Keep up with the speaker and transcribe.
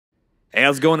Hey,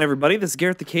 how's it going, everybody? This is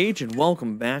Garrett the Cage, and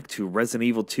welcome back to Resident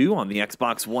Evil 2 on the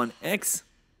Xbox One X.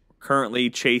 We're currently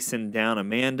chasing down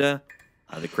Amanda,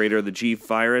 the creator of the G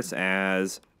virus,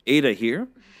 as Ada here.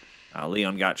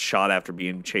 Leon got shot after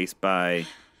being chased by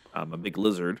a big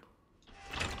lizard.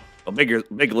 Well,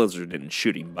 big lizard didn't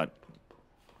shoot him, but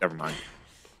never mind.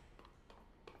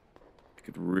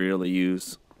 Could really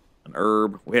use an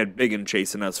herb. We had Biggin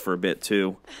chasing us for a bit,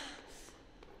 too.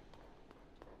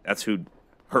 That's who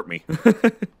hurt me.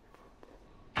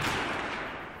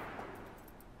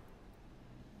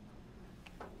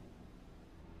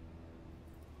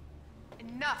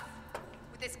 Enough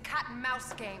with this cat and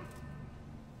mouse game.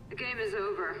 The game is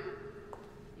over.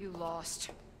 You lost.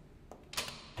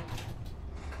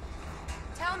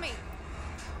 Tell me,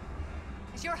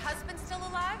 is your husband still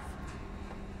alive?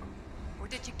 Or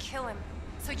did you kill him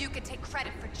so you could take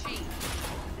credit for G?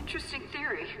 Interesting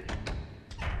theory.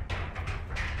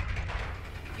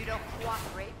 You don't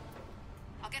cooperate,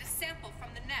 I'll get a sample from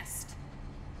the nest.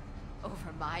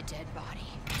 Over my dead body.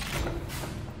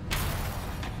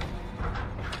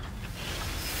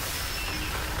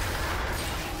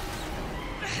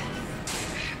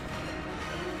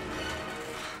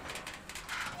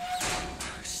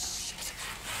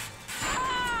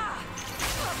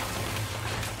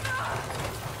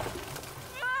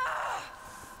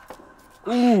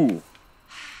 Ooh.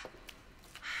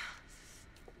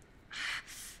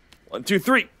 1, 2,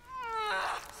 3.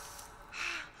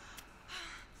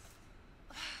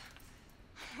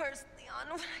 Where's Leon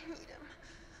when I need him?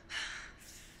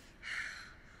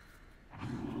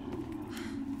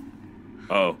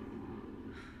 Oh.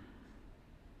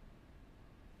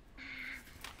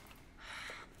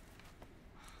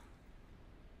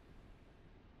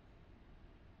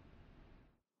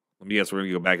 Let me guess, we're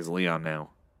gonna go back as Leon now.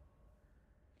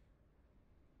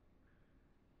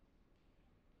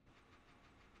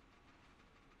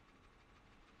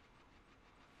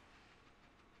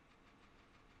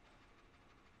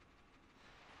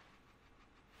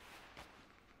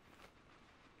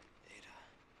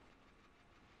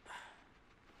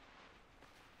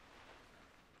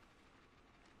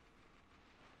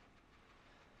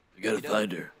 We gotta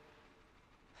find her.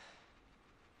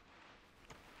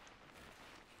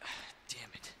 Damn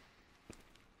it.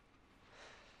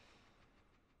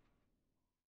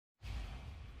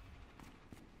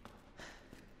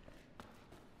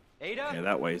 Ada? Yeah,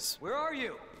 that way's Where are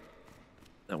you?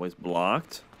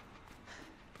 blocked.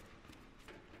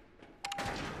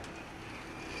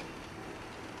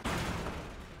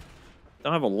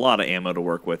 Don't have a lot of ammo to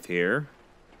work with here.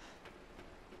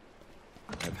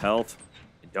 I have health.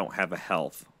 I don't have a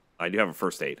health. I do have a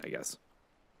first aid, I guess.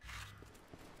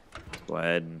 Let's go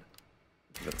ahead and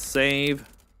let's save.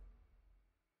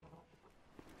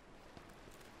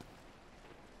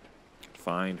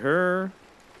 Find her.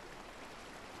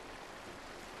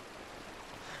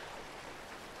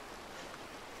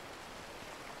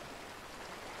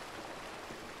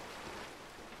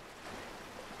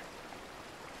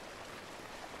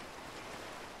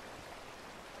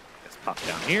 Let's pop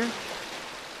down here.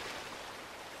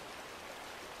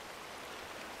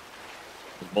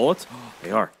 The bullets? Oh, they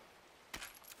are.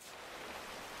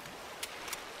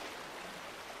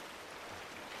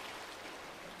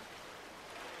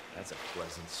 That's a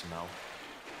pleasant smell.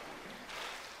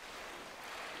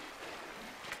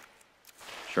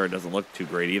 Sure, it doesn't look too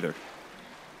great either.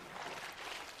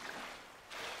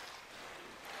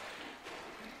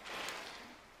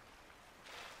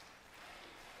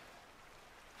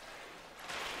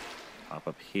 Pop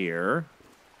up here.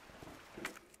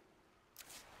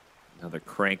 Another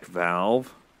crank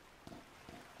valve.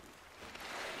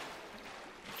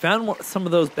 Found some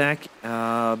of those back.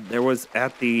 There was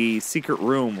at the secret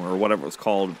room or whatever it was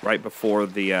called right before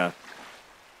the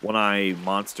one-eye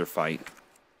monster fight.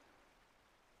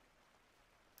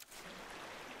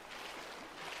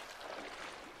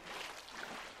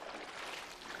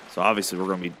 So obviously we're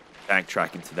going to be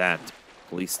backtracking to that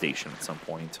police station at some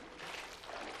point.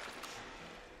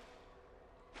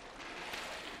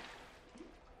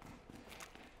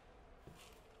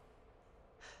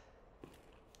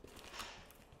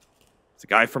 It's a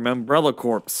guy from Umbrella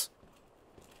Corps.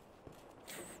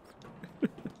 Take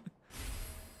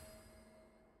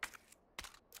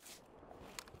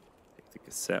the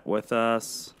cassette with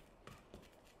us.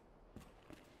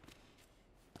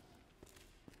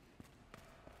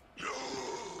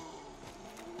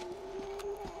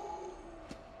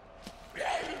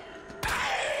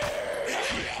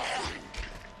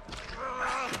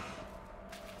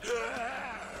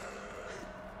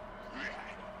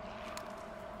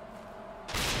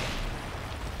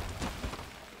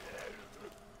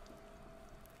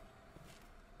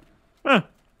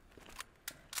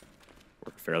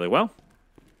 fairly well.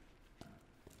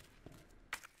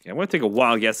 Yeah, I'm going to take a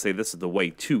wild guess, say this is the way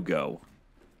to go.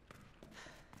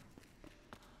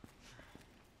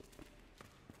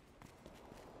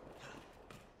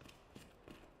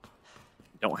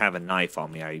 Don't have a knife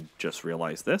on me, I just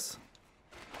realized this.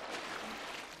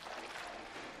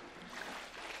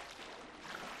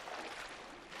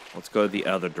 Let's go the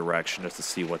other direction just to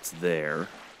see what's there.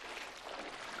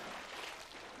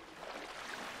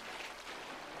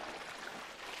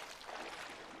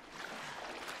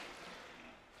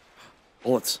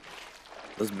 Bullets.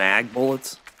 Those mag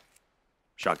bullets.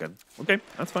 Shotgun. Okay,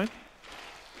 that's fine.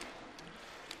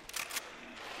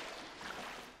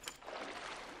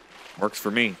 Works for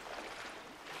me.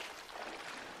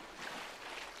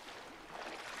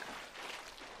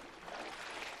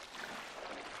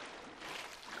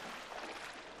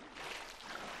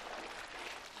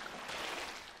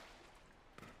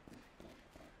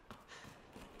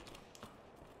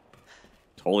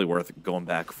 Totally worth going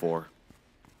back for.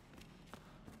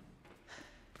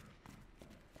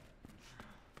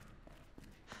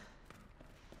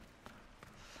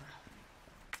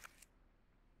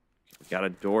 We got a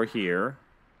door here.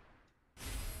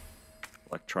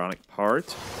 Electronic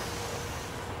part.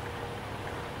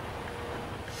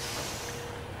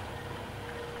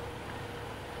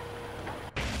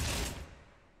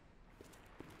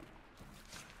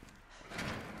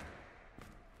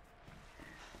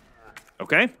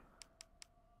 Okay.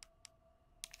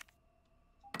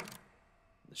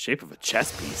 The shape of a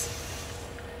chess piece.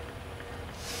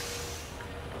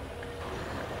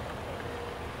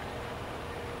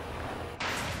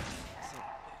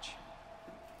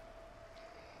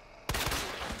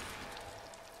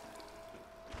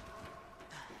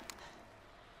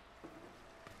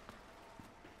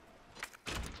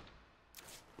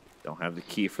 Don't have the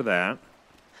key for that.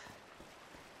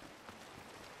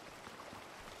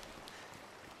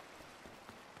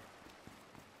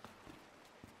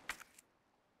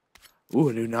 Ooh,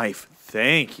 a new knife.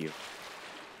 Thank you.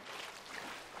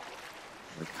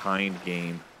 The kind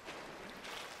game.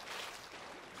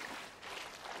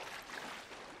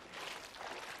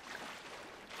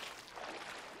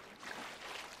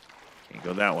 Can't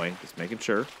go that way. Just making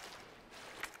sure.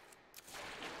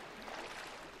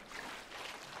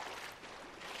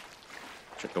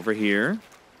 Check over here.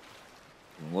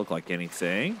 Doesn't look like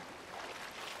anything.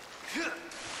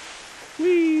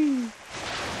 Whee!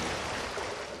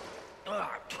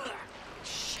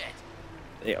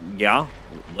 Yeah,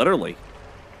 literally.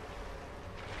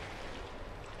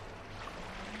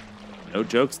 No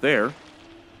jokes there.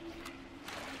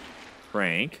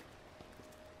 Crank.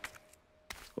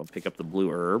 Let's go and pick up the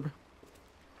blue herb.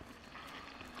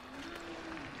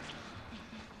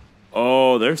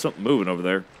 Oh, there's something moving over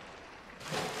there.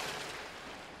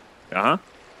 Uh-huh.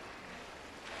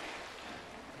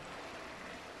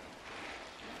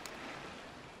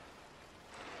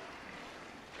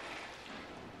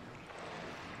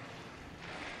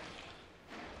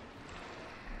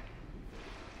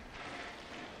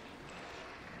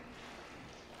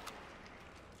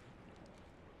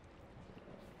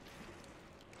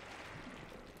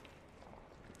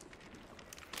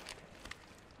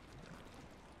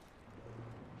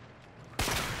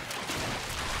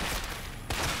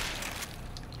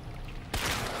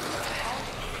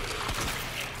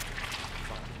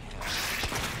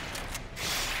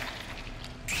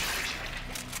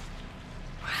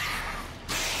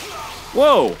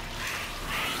 Whoa!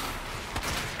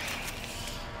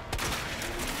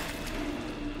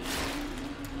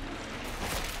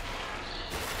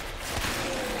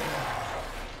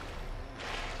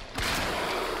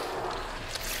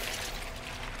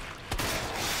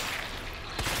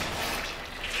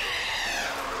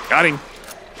 Got him.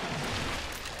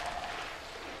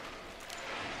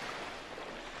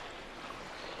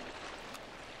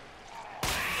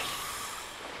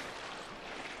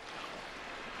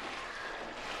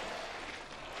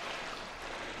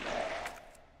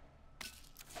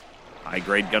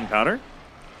 High-grade gunpowder.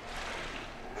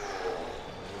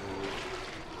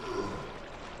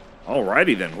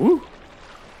 Alrighty then. Woo!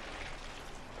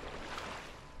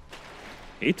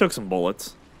 He took some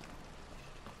bullets.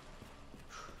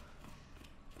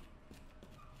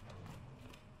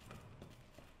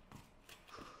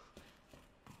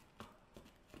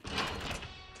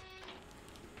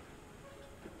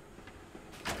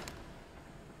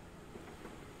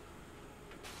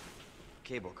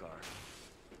 Cable car.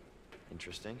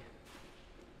 Interesting.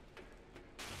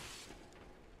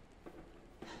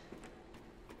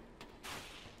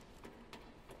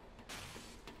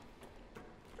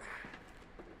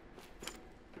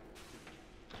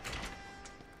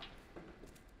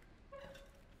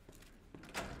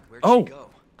 Oh. she go?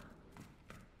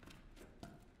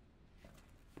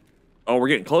 Oh, we're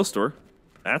getting close to her.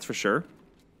 That's for sure.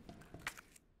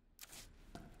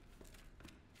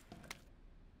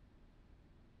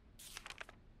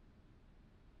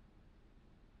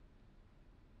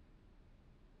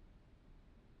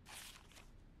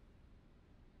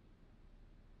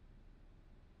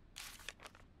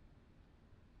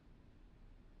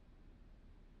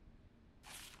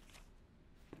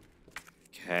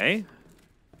 Okay.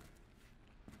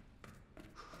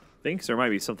 Thinks there might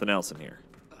be something else in here.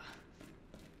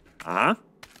 Uh-huh.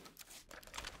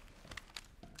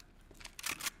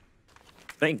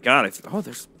 Thank God. Oh,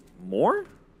 there's more?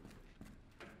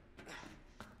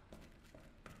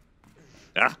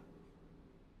 Ah.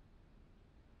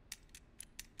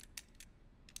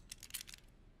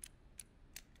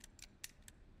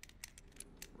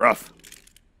 Rough.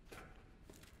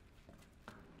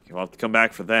 You'll have to come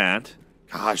back for that.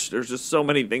 Gosh, there's just so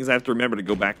many things I have to remember to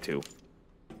go back to.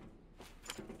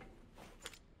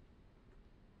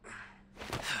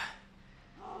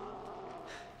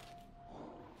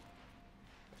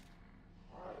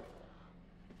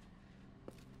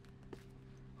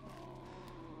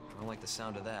 I don't like the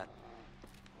sound of that.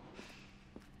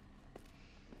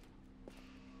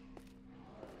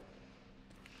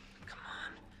 Come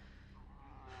on.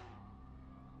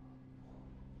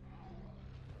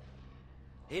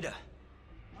 Ada.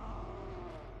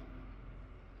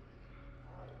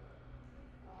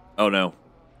 Oh, no.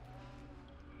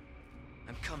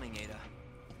 I'm coming, Ada.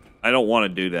 I don't want to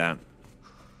do that.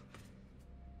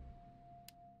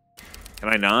 Can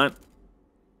I not?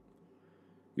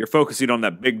 You're focusing on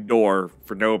that big door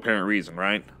for no apparent reason,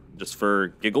 right? Just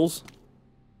for giggles?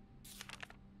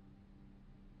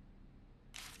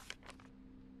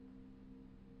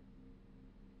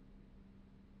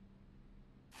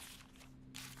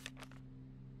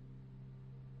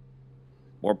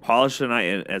 More polished than I,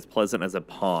 as pleasant as a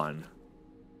pawn.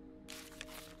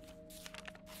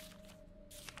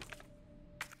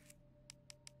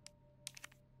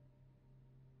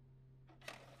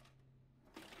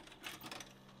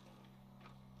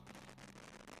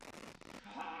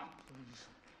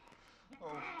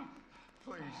 Oh,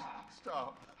 please,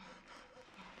 stop.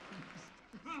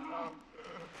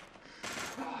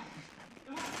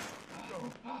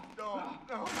 Stop. No,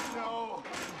 no, no.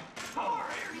 Over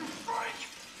here, you freak!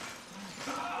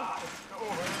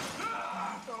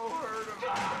 Don't hurt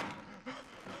him.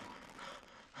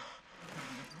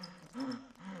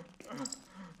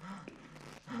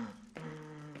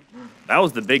 That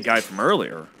was the big guy from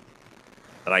earlier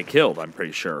that I killed, I'm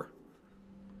pretty sure.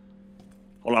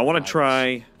 Hold on, I want to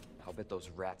try... I'll bet those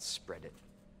rats spread it.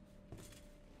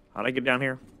 How'd I get down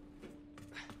here?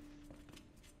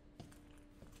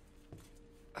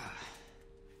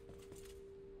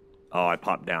 Oh, I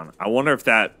popped down. I wonder if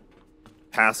that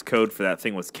passcode for that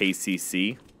thing was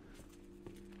KCC.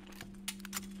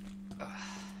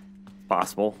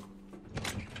 Possible.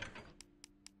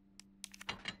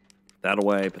 That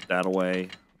away, put that away.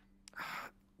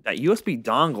 That USB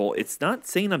dongle, it's not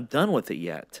saying I'm done with it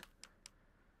yet.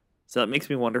 So that makes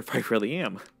me wonder if I really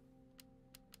am.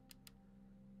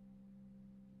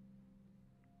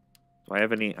 Do I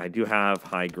have any? I do have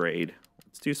high grade.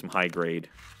 Let's do some high grade.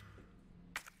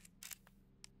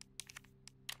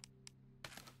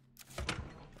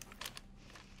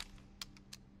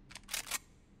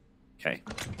 Okay.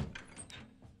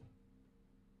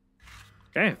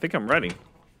 Okay, I think I'm ready.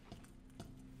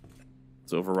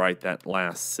 Let's overwrite that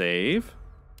last save.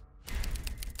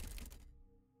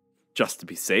 Just to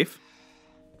be safe.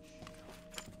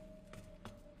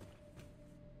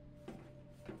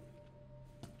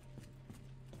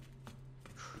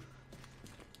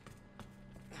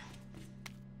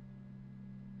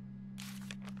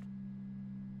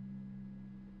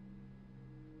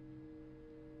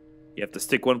 You have to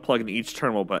stick one plug in each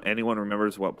terminal, but anyone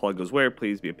remembers what plug goes where,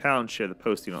 please be a pal and share the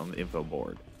posting on the info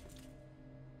board.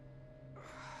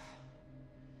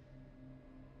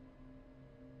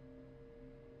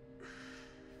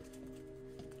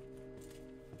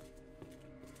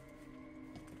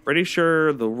 Pretty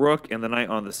sure the rook and the knight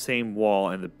on the same wall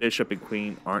and the bishop and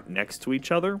queen aren't next to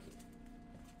each other.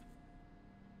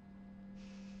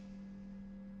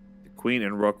 The queen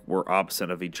and rook were opposite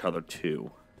of each other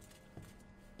too.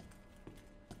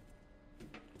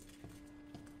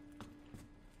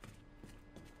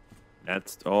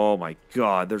 That's, oh my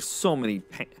god, there's so many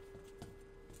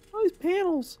all these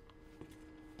panels.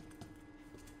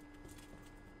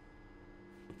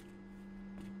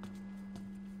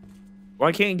 Well,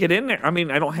 I can't get in there. I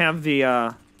mean, I don't have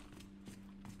the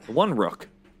one rook.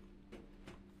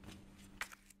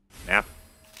 Map.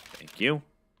 Thank you.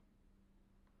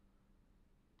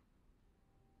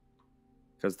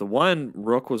 Because the one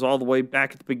rook was all the way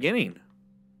back at the beginning.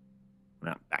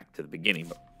 Not back to the beginning,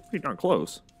 but pretty darn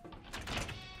close.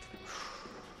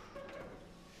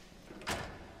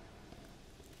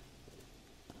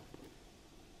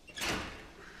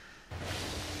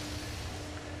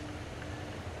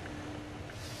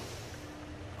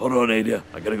 Hold on, Ada.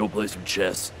 I gotta go play some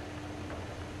chess.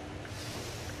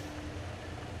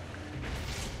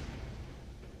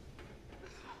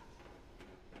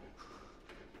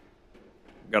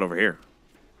 Got over here.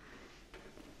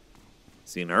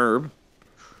 See an herb.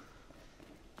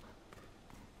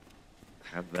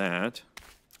 Have that.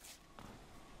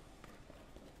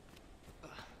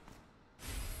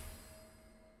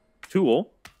 Tool.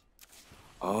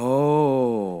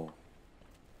 Oh.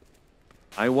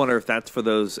 I wonder if that's for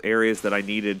those areas that I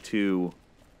needed to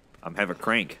have a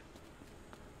crank.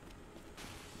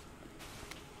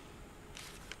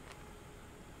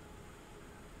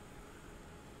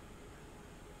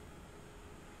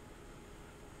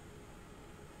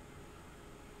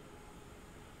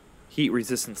 Heat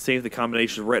resistant safe. The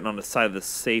combination is written on the side of the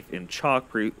safe in chalk.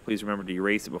 Please remember to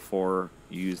erase it before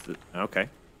you use the... Okay.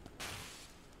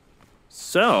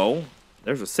 So,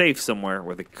 there's a safe somewhere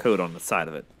with a code on the side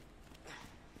of it.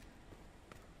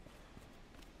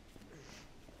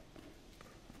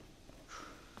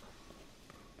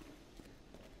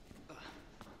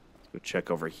 Let's go check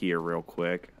over here real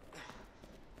quick.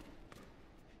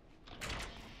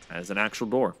 As an actual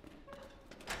door.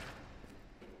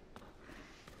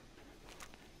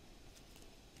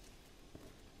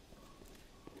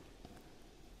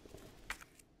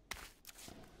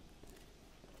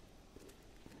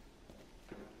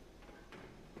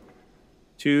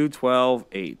 Two, 12,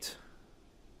 8.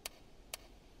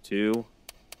 2,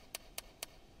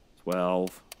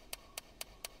 12,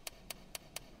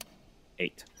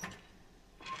 8.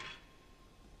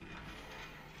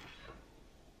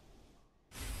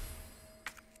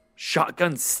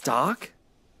 Shotgun stock?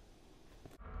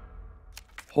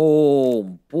 Oh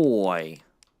boy.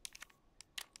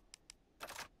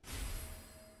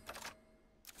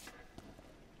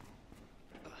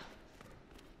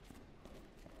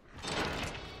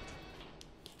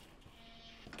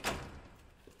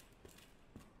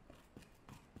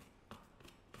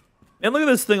 Man, look at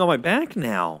this thing on my back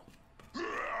now.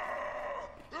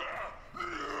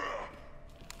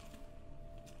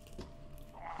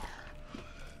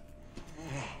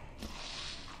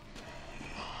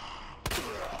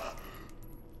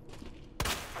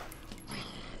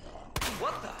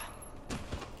 What the?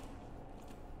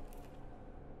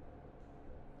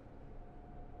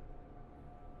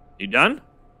 You done?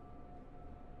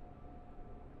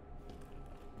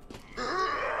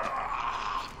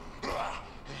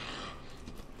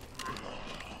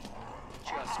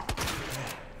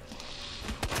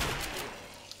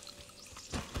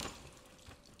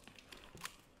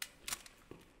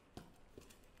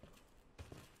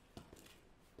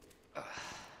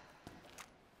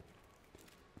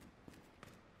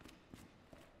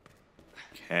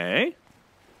 Okay.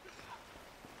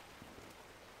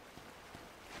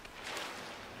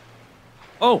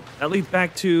 Oh, that leads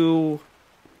back to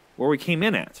where we came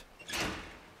in at.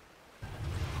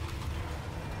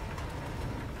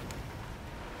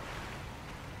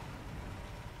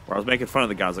 Where I was making fun of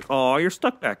the guys, like, oh, you're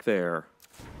stuck back there.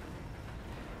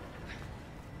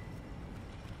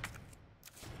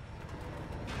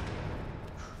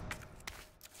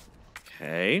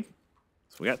 Okay.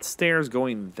 So we got stairs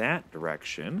going that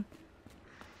direction.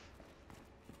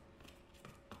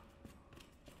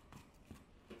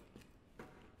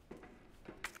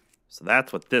 So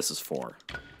that's what this is for.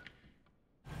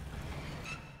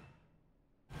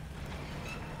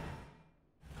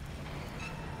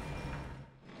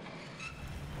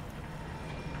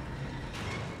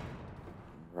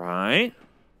 Right.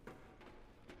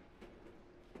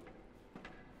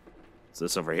 What's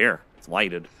this over here? It's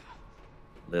lighted.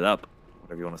 Lit up.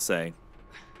 Whatever you want to say.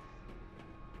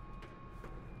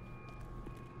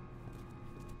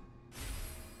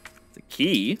 The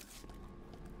key.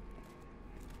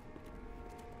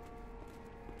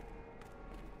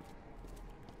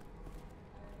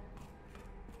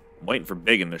 I'm waiting for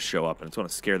Biggin to show up, and it's going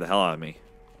to scare the hell out of me.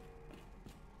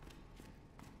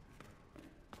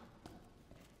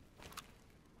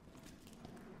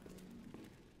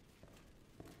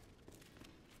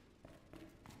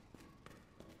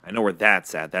 I know where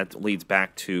that's at. That leads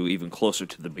back to even closer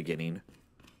to the beginning.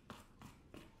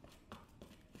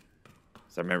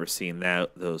 So I remember seeing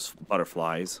those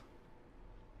butterflies.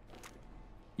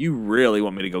 You really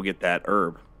want me to go get that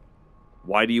herb?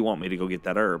 Why do you want me to go get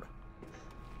that herb?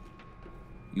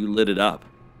 You lit it up.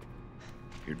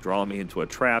 You're drawing me into a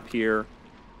trap here.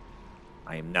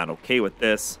 I am not okay with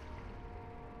this.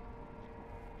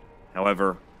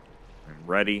 However, I'm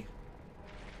ready.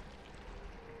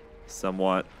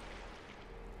 Somewhat.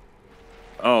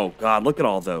 Oh, God, look at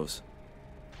all those.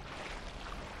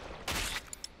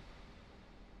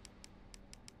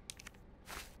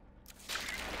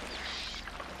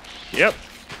 Yep.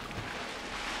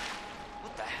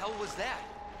 What the hell was that?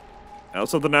 That was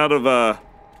something out of, the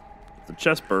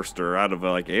chest burster, out of,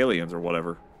 like, Aliens or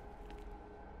whatever.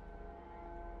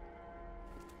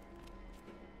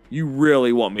 You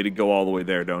really want me to go all the way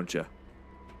there, don't you?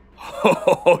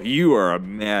 Oh, you are a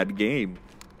mad game.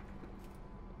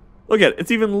 Look at it.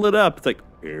 It's even lit up. It's like,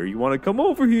 here, you want to come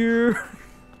over here?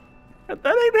 That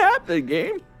ain't happening,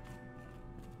 game.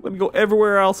 Let me go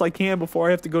everywhere else I can before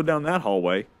I have to go down that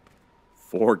hallway.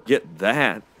 Forget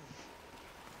that.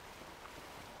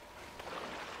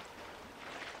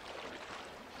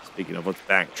 Speaking of, let's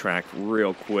backtrack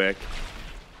real quick.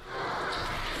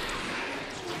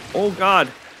 Oh,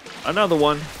 God. Another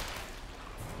one.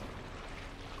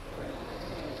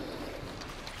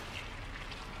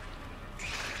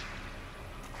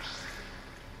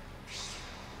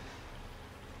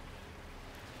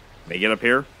 May I get up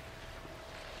here?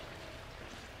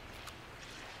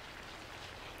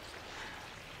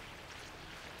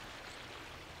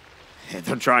 And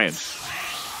I'm trying.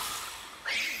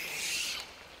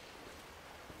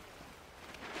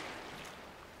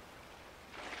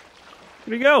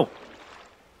 Where'd he go?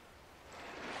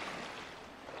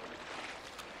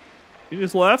 He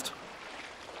just left?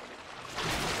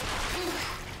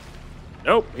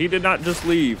 Nope, he did not just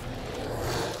leave.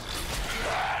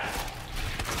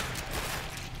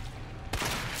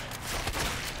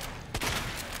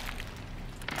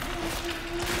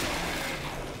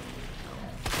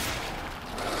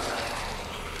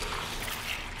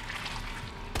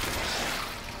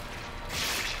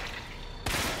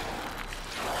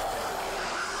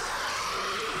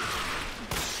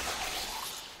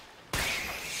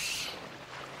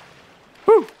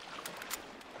 Whew.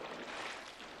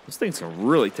 Those things can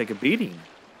really take a beating.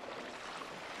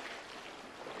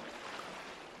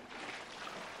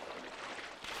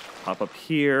 Pop up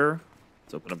here.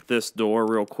 Let's open up this door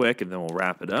real quick and then we'll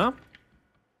wrap it up.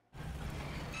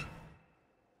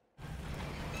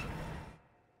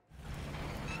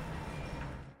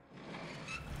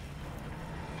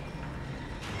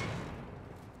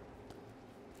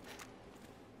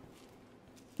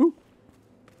 Whew.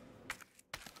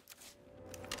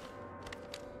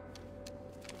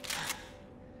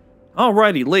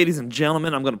 Alrighty, ladies and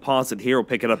gentlemen, I'm going to pause it here. We'll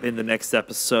pick it up in the next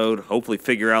episode. Hopefully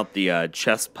figure out the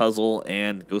chess puzzle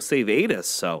and go save Ada.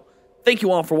 So, thank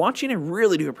you all for watching. I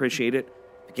really do appreciate it.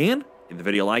 Again, give the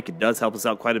video a like. It does help us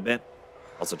out quite a bit.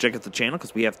 Also, check out the channel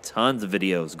because we have tons of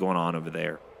videos going on over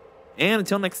there. And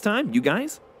until next time, you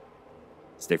guys,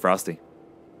 stay frosty.